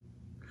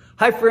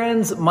Hi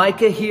friends,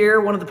 Micah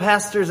here, one of the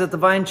pastors at the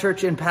Vine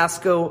Church in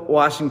Pasco,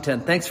 Washington.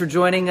 Thanks for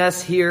joining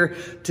us here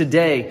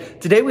today.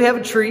 Today we have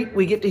a treat.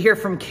 We get to hear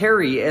from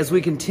Carrie as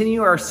we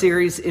continue our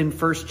series in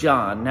 1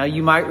 John. Now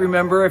you might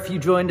remember if you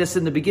joined us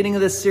in the beginning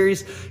of this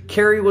series,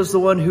 Carrie was the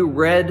one who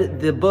read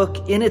the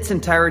book in its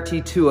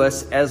entirety to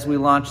us as we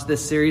launched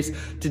this series.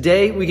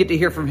 Today we get to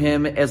hear from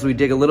him as we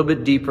dig a little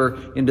bit deeper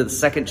into the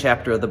second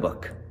chapter of the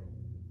book.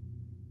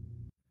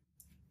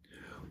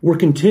 We're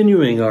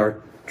continuing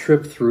our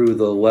trip through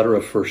the letter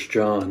of 1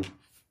 John,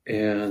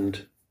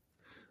 and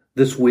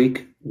this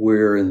week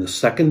we're in the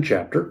second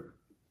chapter,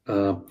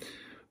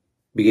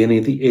 beginning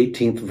at the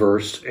 18th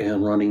verse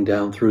and running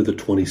down through the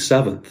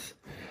 27th.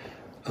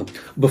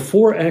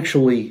 Before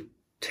actually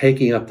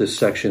taking up this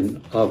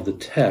section of the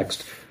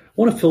text, I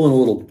want to fill in a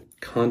little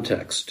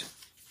context.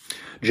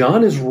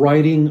 John is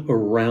writing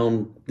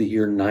around the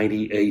year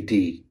 90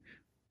 AD,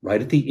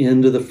 right at the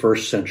end of the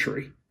first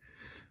century.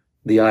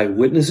 The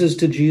eyewitnesses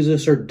to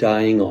Jesus are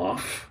dying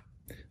off.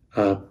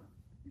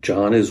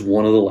 John is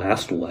one of the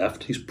last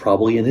left. He's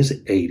probably in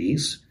his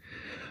 80s.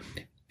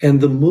 And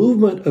the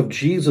movement of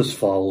Jesus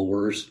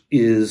followers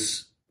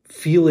is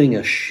feeling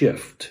a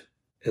shift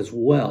as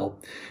well,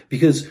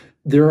 because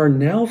there are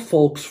now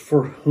folks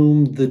for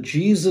whom the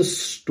Jesus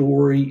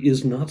story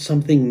is not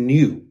something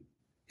new.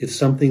 It's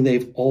something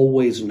they've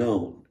always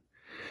known.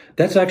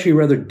 That's actually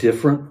rather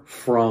different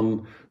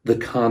from the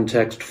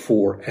context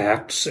for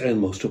Acts and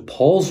most of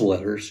Paul's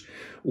letters,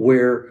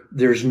 where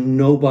there's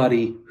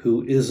nobody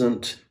who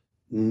isn't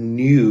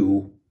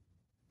new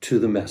to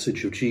the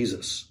message of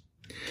Jesus.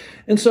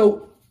 And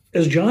so,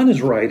 as John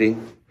is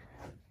writing,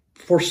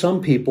 for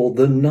some people,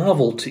 the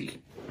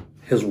novelty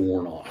has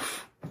worn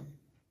off.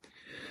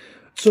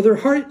 So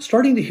they're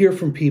starting to hear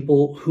from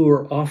people who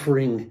are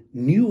offering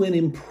new and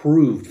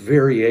improved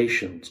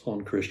variations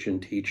on Christian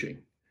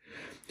teaching.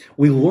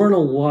 We learn a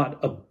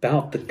lot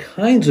about the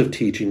kinds of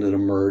teaching that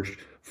emerged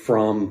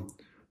from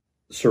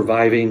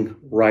surviving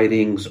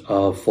writings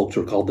of folks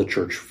who are called the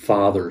Church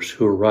Fathers,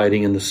 who are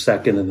writing in the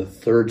 2nd and the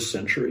 3rd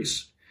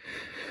centuries.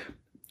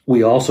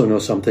 We also know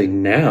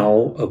something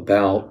now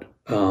about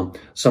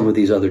some of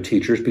these other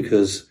teachers,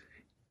 because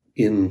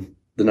in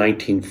the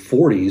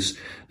 1940s,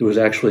 there was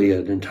actually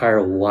an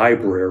entire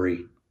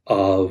library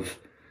of,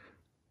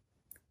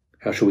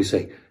 how shall we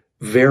say,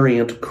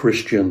 variant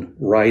Christian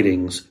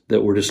writings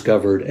that were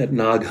discovered at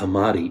Nag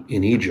Hammadi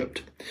in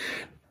Egypt.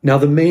 Now,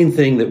 the main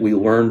thing that we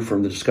learned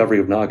from the discovery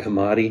of Nag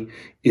Hammadi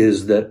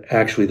is that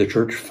actually the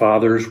Church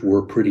Fathers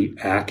were pretty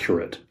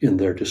accurate in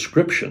their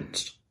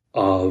descriptions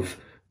of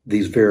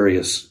these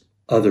various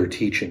other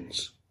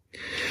teachings.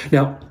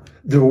 Now,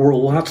 there were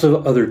lots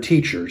of other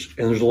teachers,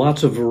 and there's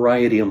lots of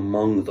variety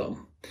among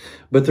them,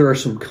 but there are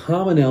some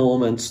common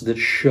elements that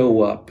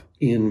show up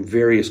in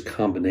various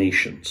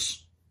combinations.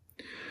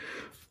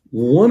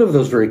 One of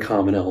those very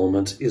common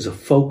elements is a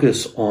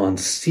focus on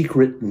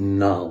secret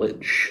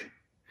knowledge.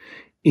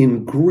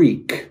 In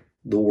Greek,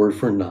 the word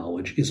for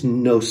knowledge is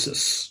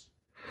gnosis.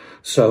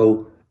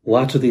 So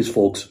lots of these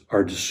folks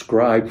are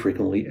described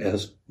frequently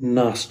as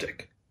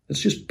Gnostic.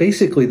 It's just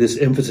basically this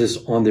emphasis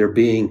on there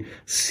being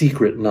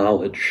secret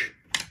knowledge.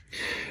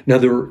 Now,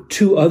 there are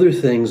two other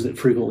things that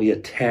frequently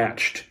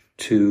attached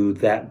to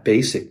that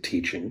basic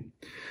teaching.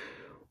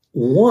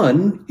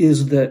 One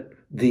is that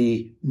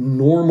the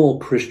normal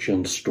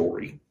Christian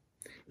story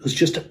was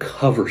just a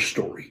cover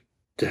story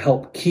to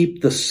help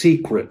keep the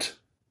secret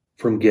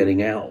from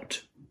getting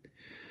out.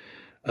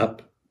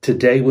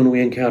 Today, when we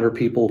encounter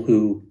people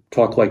who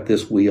talk like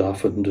this, we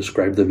often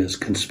describe them as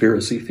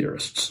conspiracy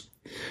theorists.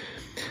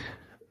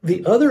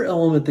 The other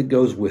element that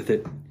goes with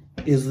it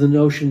is the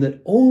notion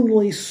that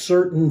only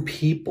certain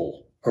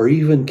people are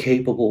even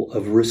capable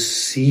of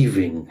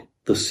receiving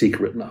the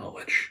secret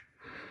knowledge.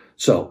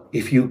 So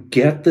if you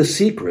get the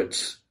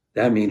secrets,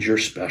 that means you're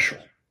special.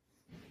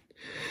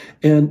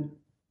 And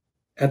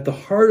at the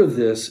heart of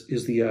this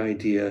is the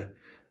idea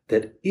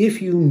that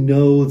if you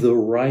know the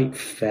right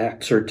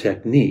facts or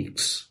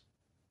techniques,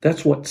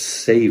 that's what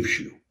saves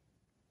you,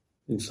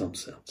 in some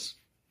sense.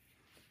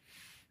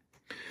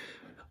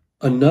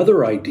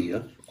 Another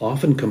idea,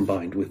 often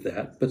combined with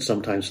that, but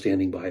sometimes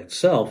standing by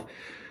itself,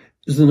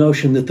 is the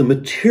notion that the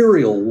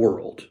material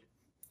world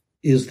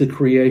is the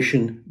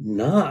creation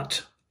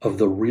not of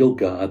the real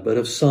God, but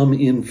of some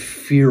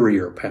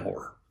inferior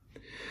power.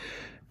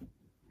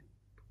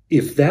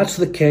 If that's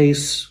the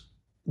case,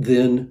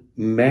 then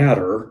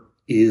matter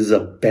is a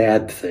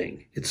bad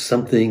thing. It's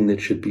something that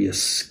should be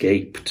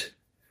escaped.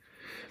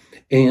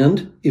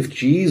 And if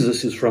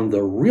Jesus is from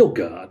the real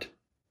God,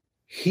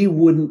 he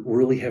wouldn't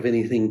really have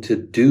anything to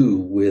do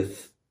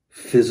with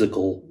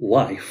physical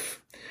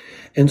life.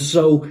 And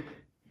so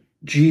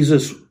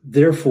Jesus,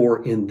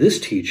 therefore, in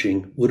this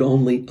teaching, would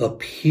only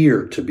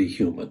appear to be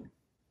human.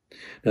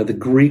 Now, the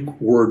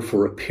Greek word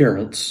for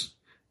appearance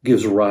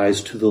gives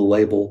rise to the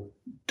label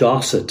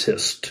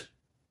Docetist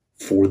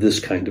for this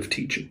kind of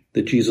teaching,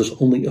 that Jesus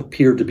only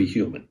appeared to be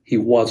human. He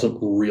wasn't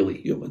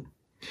really human.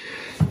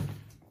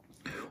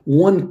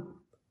 One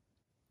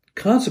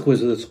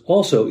consequence of this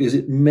also is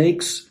it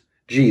makes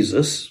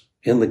Jesus,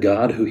 and the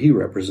God who he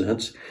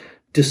represents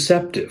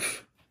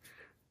deceptive,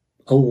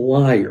 a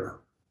liar,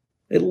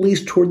 at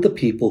least toward the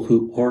people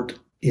who aren't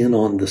in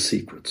on the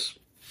secrets.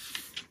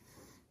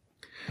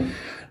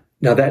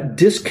 Now, that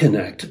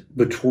disconnect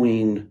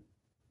between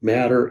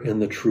matter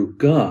and the true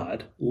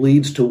God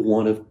leads to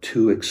one of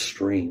two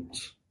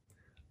extremes.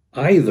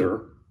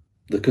 Either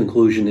the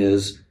conclusion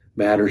is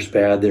matter's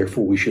bad,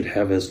 therefore we should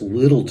have as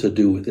little to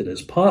do with it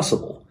as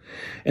possible,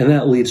 and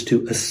that leads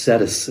to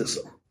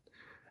asceticism,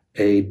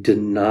 a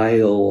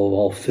denial of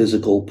all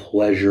physical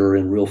pleasure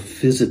and real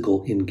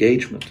physical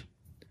engagement.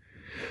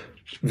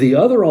 The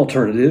other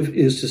alternative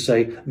is to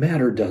say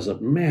matter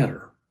doesn't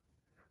matter,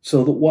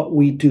 so that what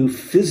we do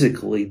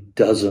physically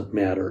doesn't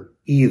matter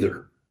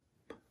either.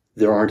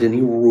 There aren't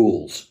any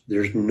rules.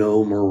 There's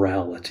no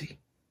morality.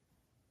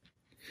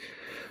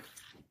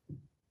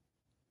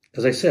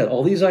 As I said,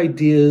 all these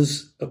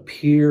ideas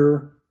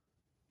appear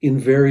in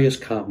various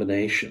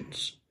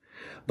combinations,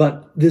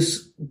 but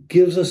this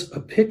gives us a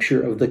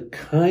picture of the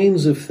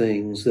kinds of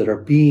things that are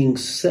being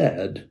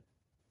said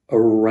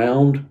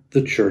around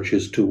the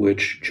churches to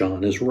which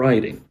John is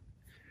writing.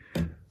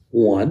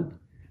 One,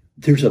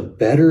 there's a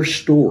better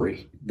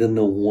story than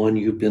the one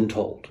you've been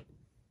told.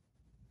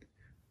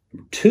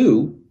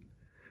 Two,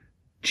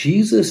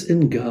 Jesus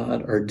and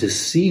God are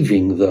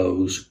deceiving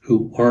those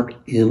who aren't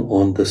in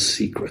on the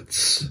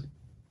secrets.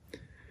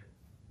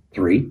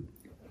 Three,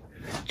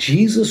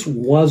 Jesus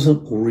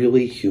wasn't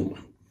really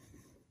human.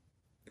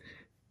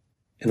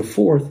 And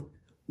fourth,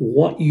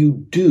 what you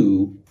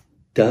do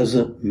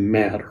doesn't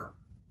matter.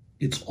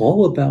 It's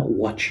all about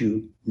what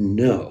you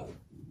know.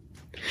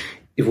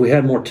 If we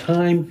had more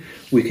time,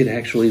 we could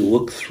actually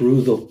look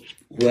through the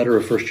letter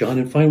of 1 John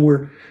and find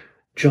where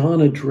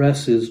John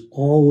addresses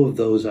all of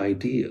those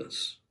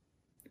ideas.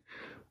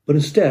 But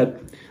instead,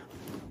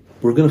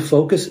 we're going to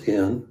focus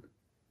in,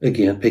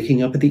 again,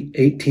 picking up at the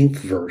 18th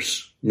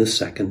verse in the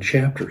second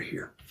chapter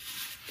here.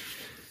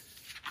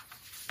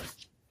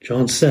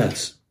 John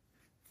says,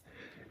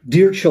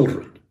 "Dear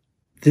children,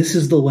 this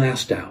is the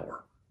last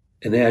hour,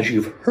 and as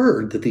you've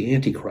heard that the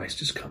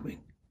Antichrist is coming,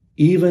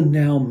 even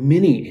now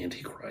many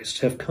Antichrists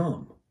have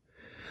come.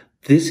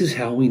 This is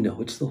how we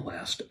know it's the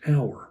last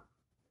hour.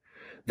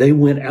 They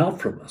went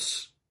out from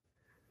us,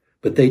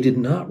 but they did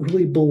not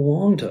really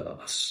belong to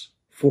us.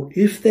 For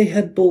if they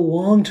had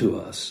belonged to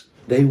us,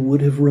 they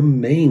would have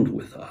remained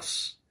with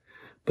us.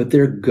 But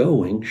their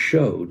going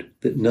showed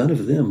that none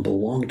of them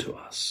belonged to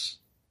us."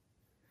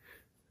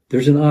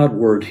 There's an odd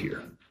word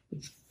here.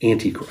 It's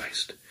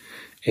Antichrist.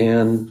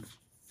 And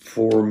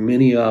for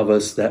many of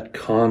us, that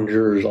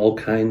conjures all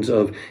kinds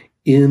of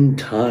end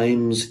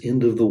times,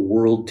 end of the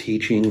world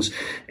teachings,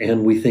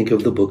 and we think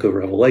of the book of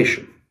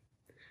Revelation.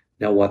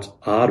 Now, what's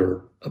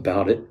odder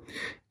about it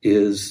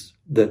is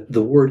that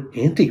the word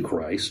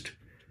Antichrist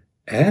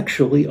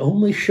actually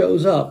only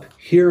shows up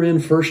here in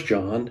 1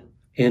 John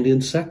and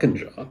in 2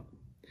 John.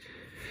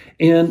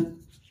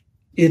 And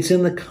it's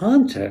in the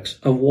context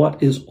of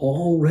what is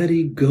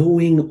already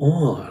going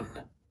on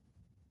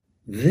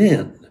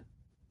then,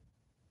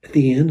 at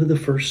the end of the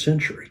first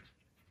century.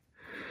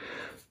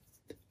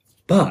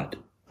 But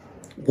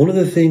one of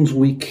the things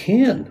we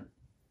can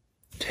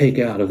take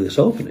out of this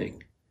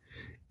opening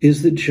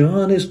is that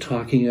John is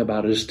talking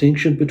about a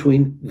distinction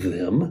between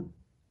them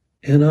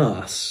and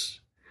us.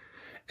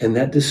 And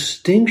that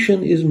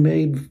distinction is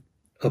made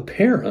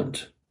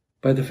apparent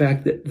by the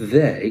fact that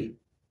they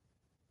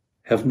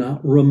have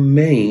not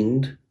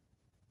remained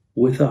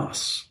with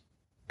us.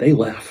 They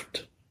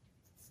left.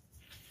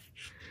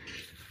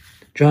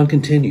 John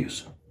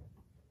continues,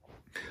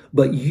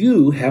 "But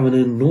you have an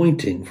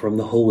anointing from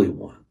the Holy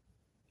One,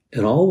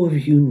 and all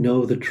of you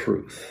know the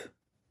truth."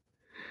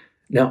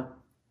 Now,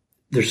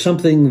 there's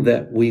something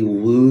that we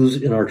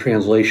lose in our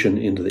translation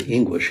into the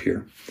English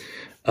here.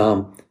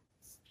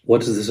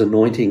 What does this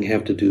anointing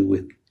have to do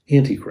with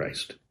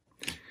Antichrist?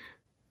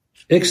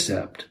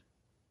 Except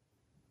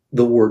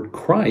the word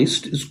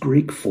Christ is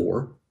Greek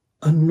for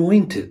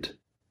anointed.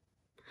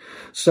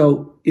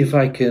 So if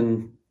I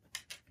can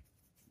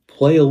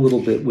play a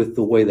little bit with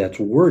the way that's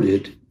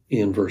worded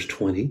in verse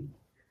 20,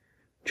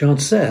 John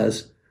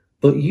says,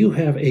 "But you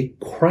have a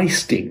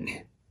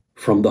Christing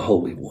from the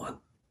Holy One,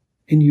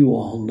 and you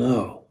all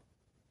know."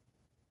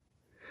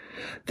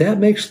 That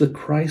makes the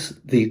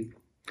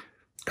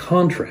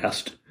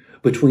contrast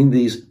between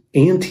these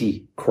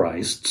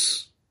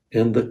antichrists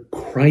and the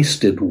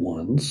Christed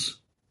ones,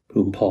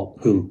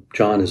 whom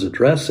John is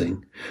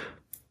addressing,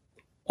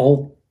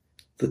 all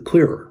the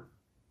clearer.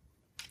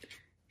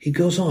 He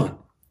goes on,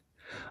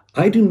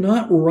 "I do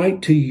not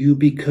write to you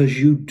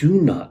because you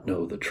do not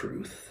know the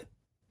truth,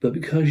 but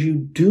because you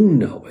do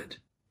know it,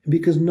 and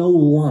because no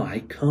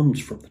lie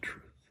comes from the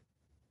truth."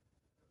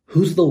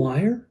 Who's the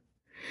liar?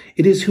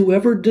 It is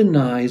whoever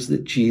denies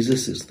that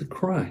Jesus is the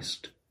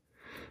Christ.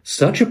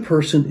 Such a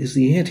person is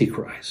the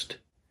Antichrist,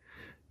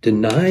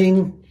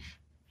 denying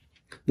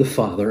the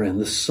Father and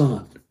the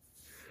Son.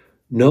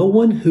 No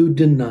one who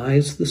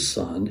denies the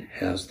Son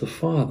has the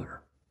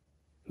Father.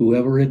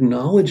 Whoever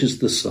acknowledges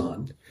the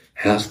Son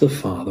has the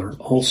Father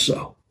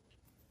also.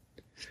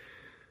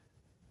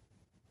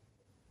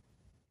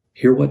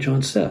 hear what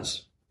John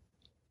says.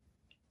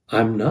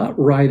 I'm not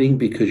writing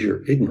because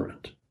you're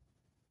ignorant.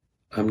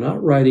 I'm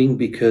not writing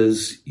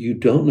because you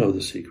don't know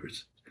the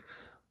secrets.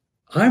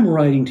 I'm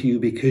writing to you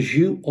because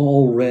you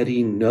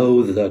already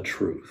know the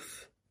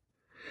truth.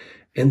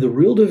 And the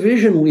real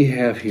division we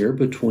have here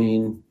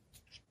between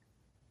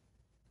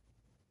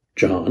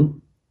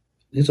John,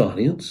 his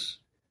audience,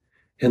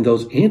 and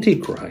those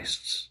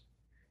antichrists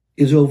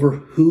is over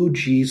who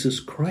Jesus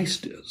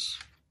Christ is.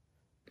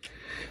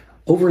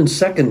 Over in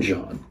 2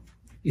 John,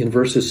 in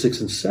verses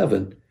 6 and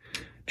 7,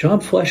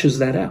 John fleshes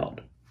that out.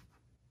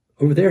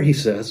 Over there he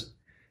says,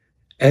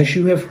 as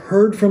you have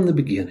heard from the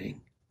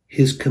beginning,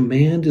 his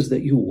command is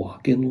that you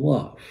walk in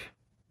love.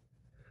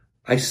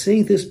 I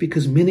say this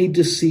because many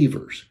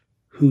deceivers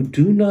who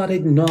do not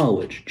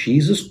acknowledge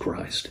Jesus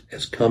Christ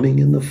as coming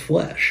in the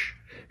flesh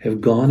have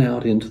gone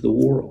out into the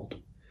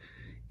world.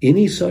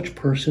 Any such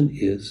person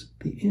is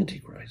the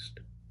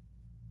Antichrist.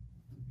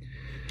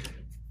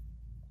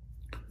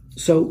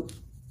 So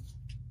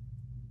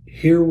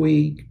here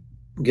we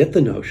get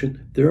the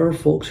notion there are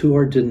folks who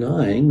are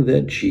denying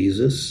that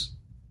Jesus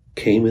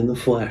came in the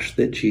flesh,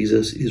 that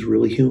Jesus is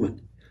really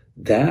human.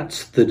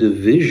 That's the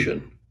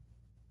division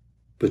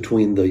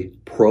between the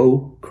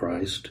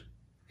pro-Christ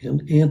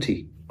and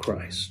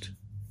anti-Christ.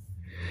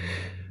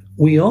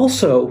 We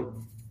also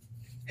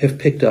have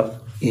picked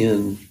up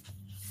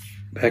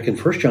back in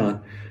 1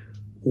 John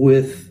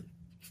with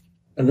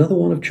another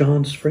one of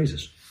John's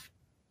phrases.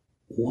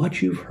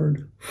 What you've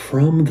heard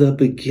from the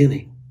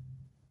beginning.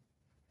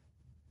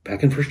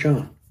 Back in 1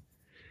 John.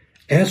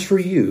 As for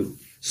you,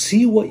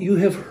 see what you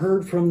have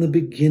heard from the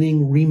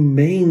beginning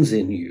remains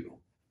in you.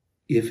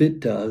 If it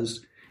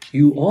does,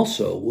 you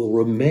also will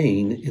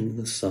remain in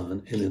the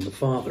Son and in the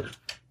Father.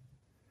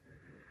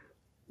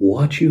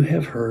 What you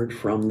have heard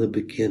from the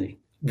beginning,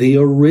 the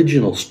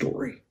original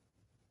story,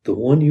 the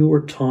one you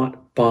were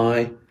taught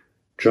by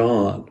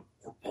John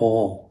or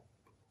Paul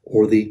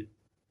or the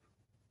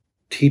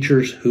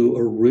teachers who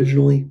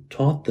originally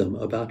taught them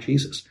about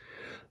Jesus.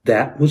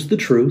 That was the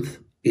truth.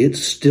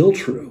 It's still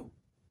true.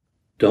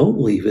 Don't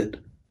leave it,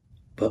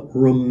 but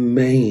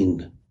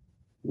remain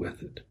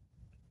with it.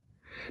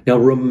 Now,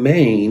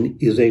 remain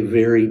is a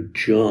very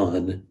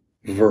John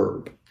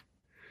verb.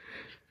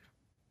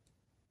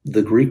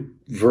 The Greek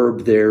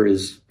verb there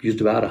is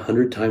used about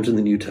 100 times in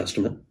the New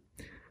Testament.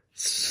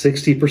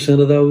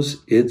 60% of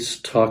those, it's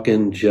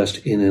talking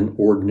just in an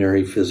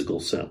ordinary physical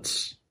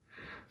sense.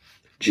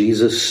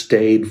 Jesus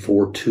stayed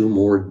for 2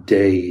 more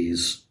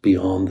days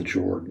beyond the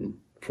Jordan,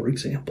 for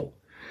example.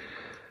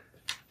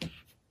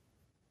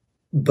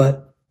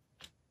 But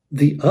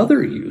the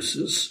other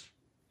uses,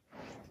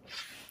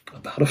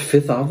 about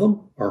 1/5 of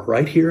them, are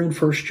right here in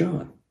 1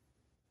 John.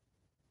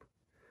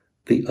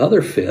 The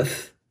other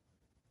 1/5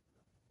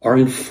 are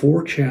in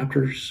 4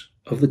 chapters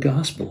of the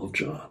Gospel of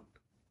John.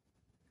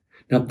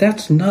 Now,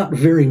 that's not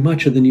very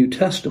much of the New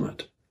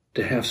Testament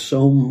to have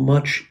so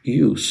much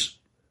use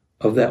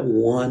of that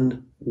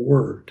one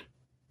word.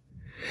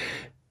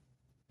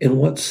 And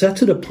what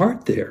sets it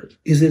apart there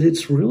is that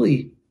it's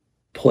really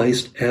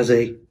placed as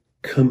a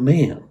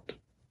command.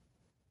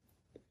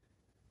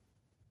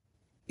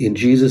 In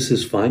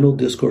Jesus' final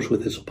discourse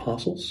with his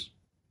apostles,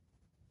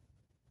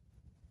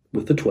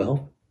 with the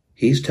 12,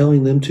 he's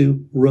telling them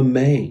to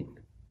remain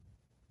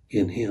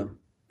in him.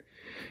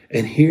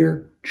 And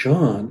here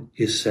John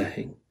is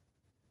saying,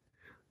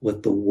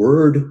 let the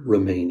word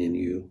remain in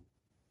you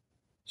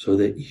so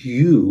that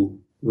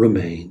you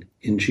remain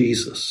in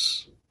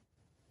Jesus.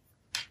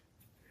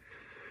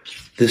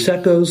 This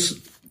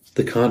echoes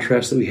the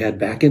contrast that we had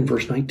back in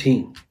verse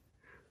 19.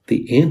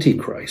 The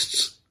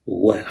antichrists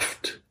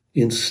left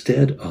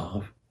instead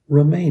of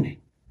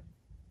remaining.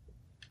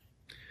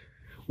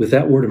 With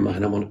that word in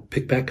mind, I'm going to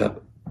pick back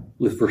up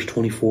with verse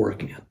 24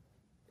 again.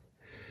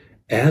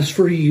 As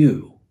for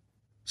you,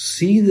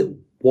 see that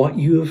what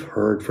you have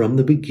heard from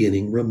the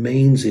beginning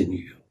remains in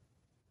you.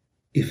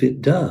 If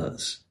it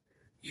does,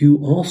 you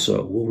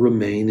also will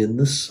remain in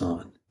the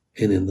Son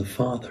and in the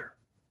Father.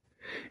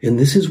 And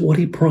this is what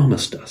he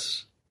promised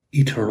us,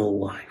 eternal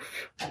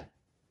life.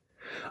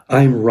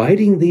 I'm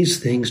writing these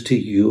things to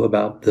you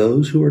about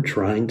those who are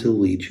trying to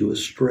lead you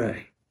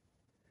astray.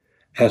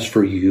 As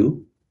for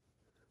you,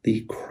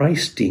 the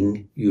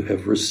Christing you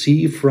have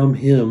received from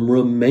him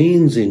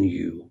remains in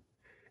you,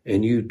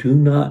 and you do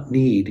not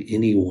need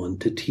anyone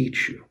to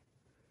teach you.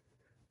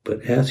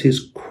 But as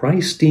his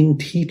Christing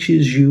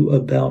teaches you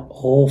about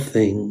all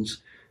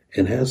things,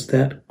 and as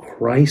that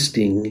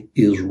Christing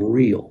is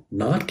real,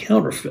 not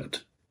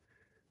counterfeit,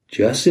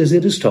 just as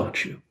it has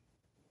taught you,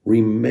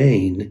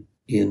 remain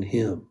in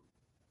him.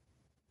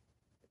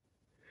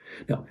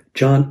 Now,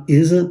 John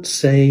isn't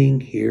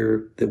saying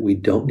here that we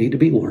don't need to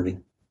be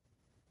learning,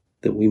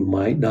 that we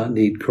might not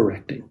need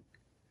correcting.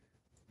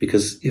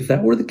 Because if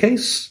that were the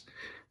case,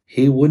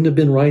 he wouldn't have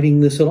been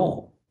writing this at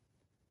all.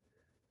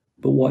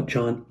 But what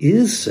John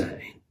is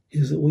saying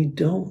is that we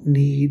don't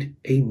need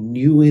a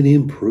new and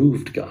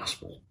improved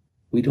gospel.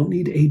 We don't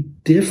need a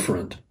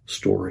different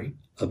story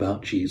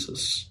about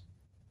Jesus.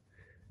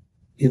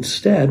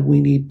 Instead, we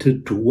need to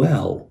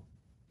dwell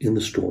in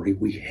the story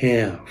we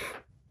have.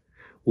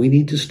 We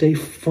need to stay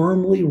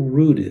firmly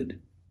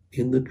rooted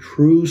in the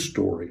true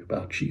story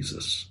about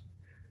Jesus,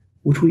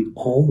 which we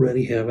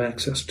already have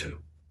access to.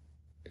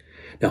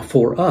 Now,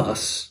 for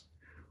us,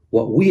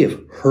 what we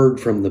have heard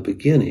from the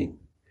beginning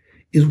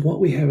is what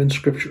we have in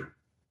Scripture.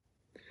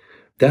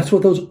 That's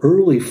what those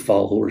early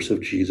followers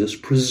of Jesus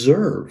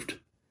preserved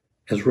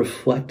as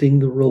reflecting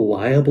the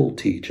reliable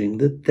teaching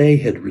that they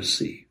had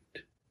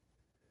received.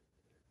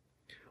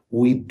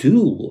 We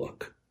do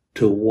look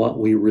to what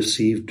we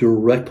receive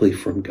directly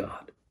from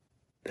God,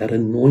 that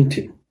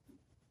anointing,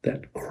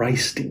 that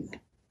Christing.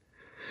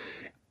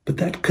 But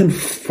that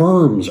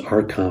confirms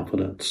our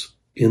confidence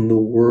in the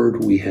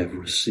word we have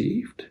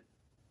received.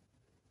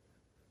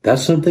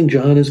 That's something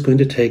John is going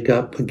to take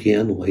up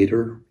again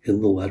later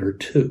in the letter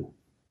too.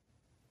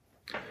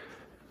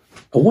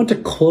 I want to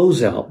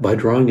close out by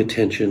drawing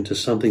attention to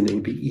something that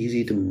would be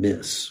easy to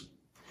miss.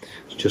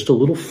 It's just a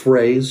little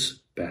phrase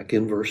back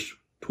in verse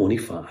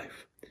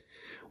 25.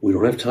 We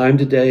don't have time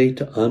today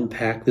to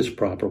unpack this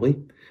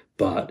properly,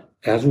 but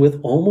as with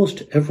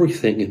almost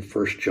everything in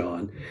 1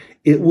 John,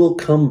 it will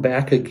come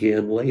back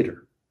again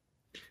later.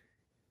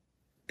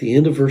 The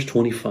end of verse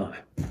 25,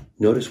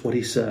 notice what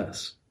he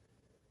says.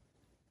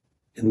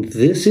 And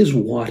this is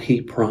what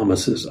he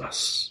promises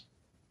us,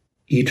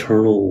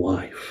 eternal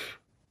life.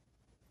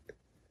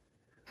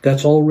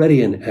 That's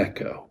already an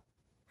echo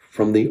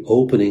from the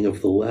opening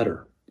of the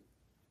letter.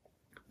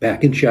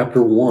 Back in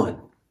chapter 1,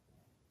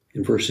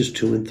 in verses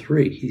 2 and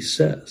 3, he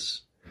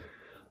says,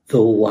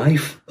 the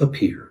life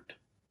appeared.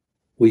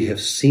 We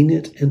have seen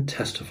it and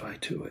testify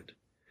to it.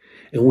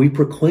 And we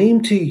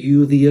proclaim to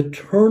you the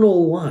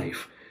eternal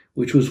life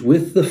which was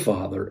with the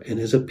Father and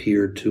has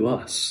appeared to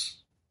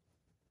us.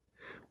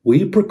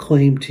 We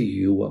proclaim to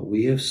you what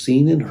we have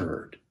seen and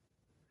heard,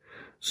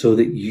 so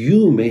that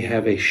you may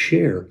have a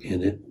share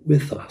in it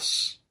with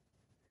us.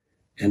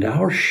 And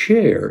our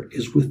share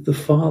is with the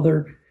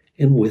Father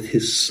and with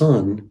his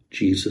Son,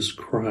 Jesus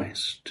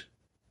Christ.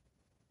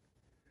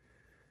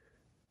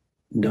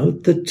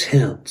 Note the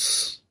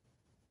tense.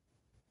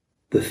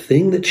 The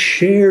thing that's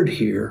shared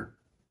here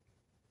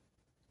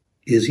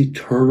is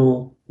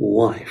eternal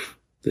life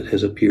that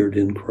has appeared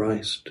in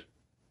Christ.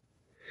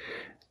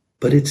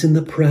 But it's in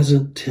the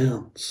present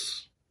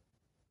tense.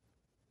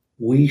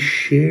 We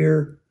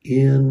share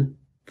in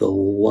the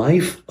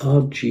life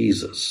of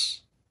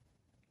Jesus,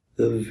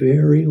 the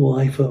very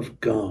life of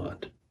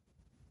God,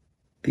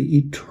 the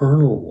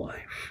eternal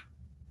life,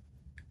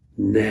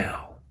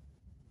 now.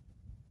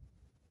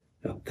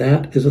 Now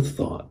that is a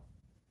thought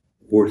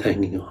worth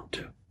hanging on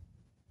to.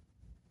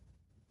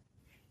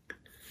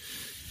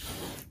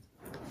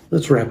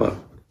 Let's wrap up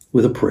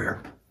with a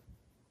prayer.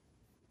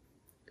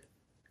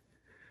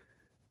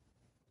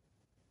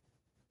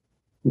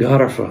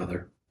 God our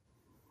Father,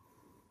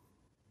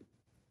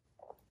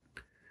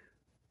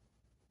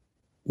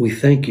 we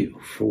thank you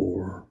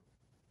for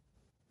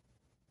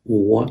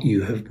what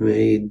you have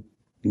made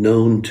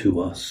known to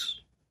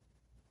us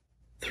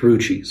through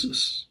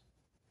Jesus.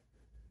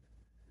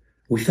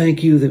 We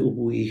thank you that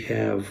we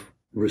have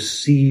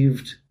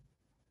received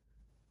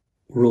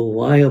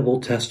reliable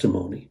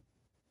testimony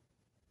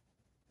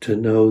to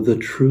know the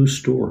true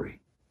story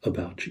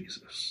about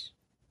Jesus.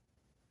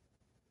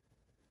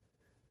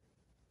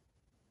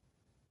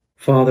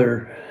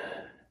 Father,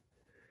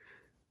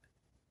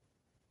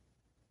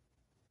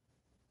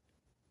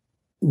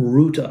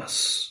 root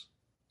us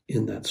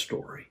in that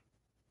story.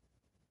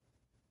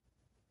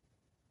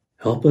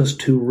 Help us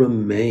to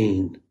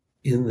remain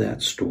in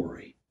that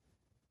story,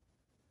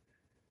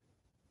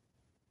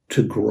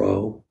 to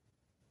grow,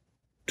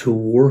 to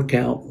work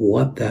out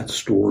what that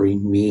story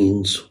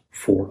means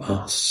for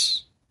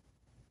us,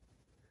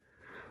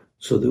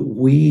 so that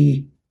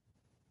we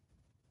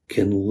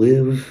can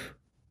live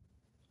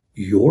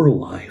your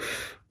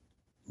life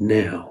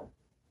now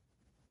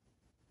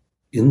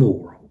in the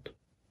world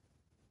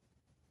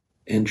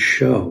and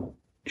show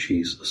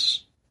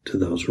Jesus to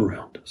those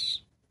around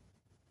us.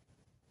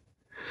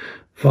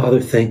 Father,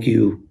 thank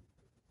you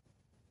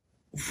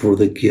for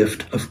the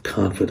gift of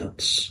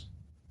confidence,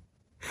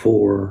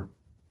 for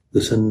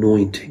this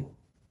anointing,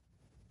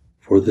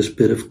 for this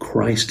bit of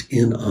Christ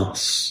in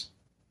us.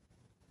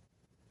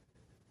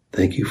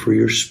 Thank you for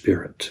your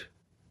Spirit.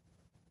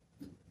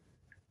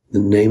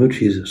 In the name of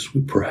Jesus,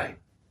 we pray.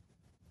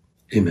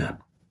 Amen.